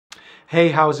Hey,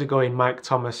 how's it going? Mike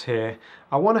Thomas here.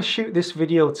 I want to shoot this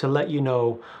video to let you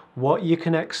know what you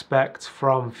can expect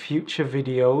from future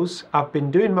videos. I've been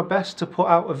doing my best to put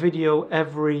out a video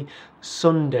every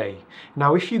Sunday.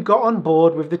 Now, if you got on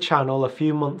board with the channel a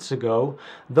few months ago,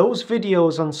 those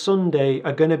videos on Sunday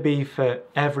are going to be for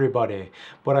everybody.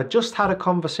 But I just had a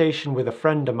conversation with a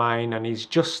friend of mine and he's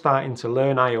just starting to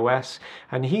learn iOS,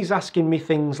 and he's asking me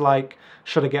things like,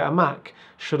 should I get a Mac?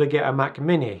 Should I get a Mac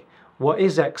Mini? What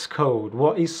is Xcode?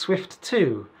 What is Swift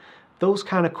 2? Those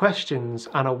kind of questions,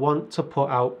 and I want to put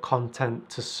out content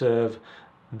to serve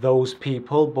those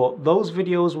people, but those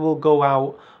videos will go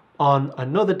out on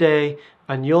another day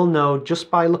and you'll know just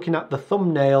by looking at the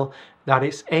thumbnail that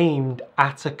it's aimed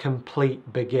at a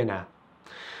complete beginner.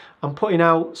 I'm putting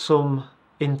out some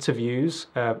interviews.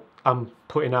 I'm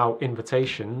putting out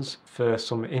invitations for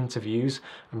some interviews.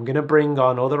 I'm going to bring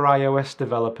on other iOS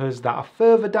developers that are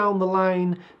further down the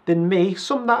line than me.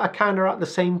 Some that are kind of at the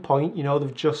same point, you know,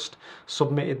 they've just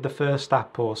submitted the first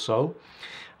app or so.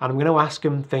 And I'm going to ask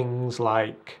them things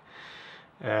like,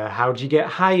 how do you get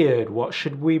hired? What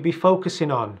should we be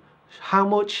focusing on? How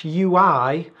much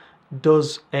UI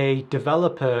does a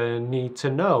developer need to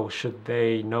know? Should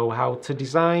they know how to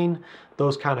design?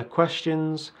 Those kind of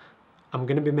questions. I'm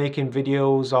going to be making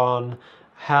videos on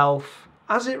health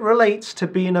as it relates to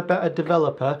being a better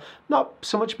developer, not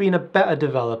so much being a better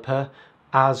developer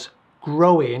as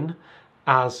growing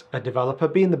as a developer,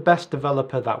 being the best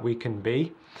developer that we can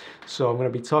be. So I'm going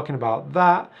to be talking about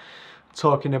that,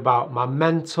 talking about my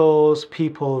mentors,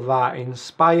 people that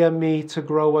inspire me to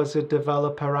grow as a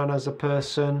developer and as a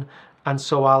person. And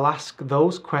so I'll ask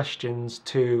those questions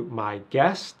to my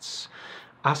guests.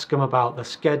 Ask them about the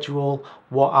schedule,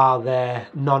 what are their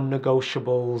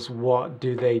non-negotiables, what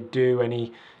do they do,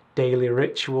 any daily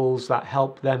rituals that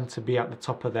help them to be at the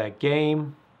top of their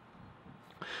game.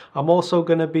 I'm also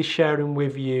going to be sharing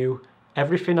with you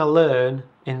everything I learn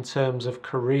in terms of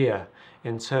career,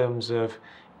 in terms of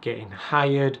getting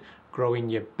hired, growing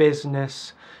your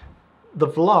business. The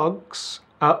vlogs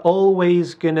are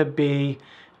always going to be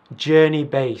journey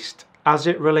based as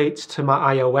it relates to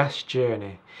my iOS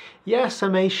journey. Yes, I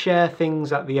may share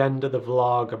things at the end of the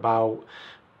vlog about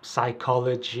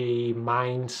psychology,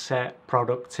 mindset,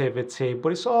 productivity,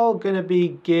 but it's all going to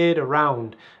be geared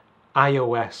around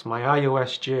iOS, my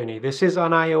iOS journey. This is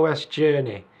an iOS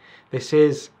journey. This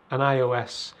is an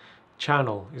iOS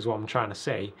channel, is what I'm trying to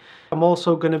say. I'm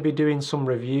also going to be doing some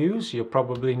reviews. You'll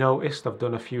probably noticed I've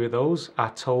done a few of those. I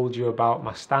told you about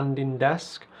my standing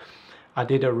desk. I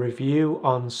did a review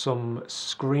on some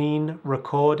screen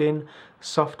recording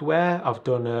software. I've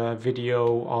done a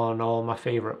video on all my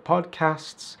favorite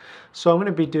podcasts. So I'm going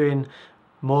to be doing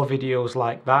more videos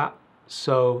like that.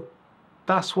 So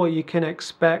that's what you can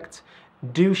expect.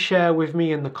 Do share with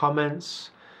me in the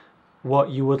comments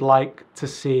what you would like to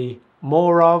see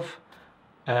more of,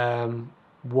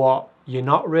 what you're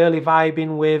not really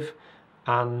vibing with,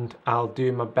 and I'll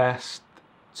do my best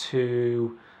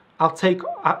to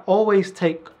I always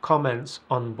take comments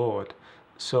on board,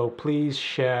 so please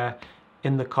share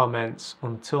in the comments.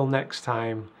 Until next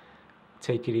time,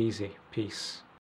 take it easy. Peace.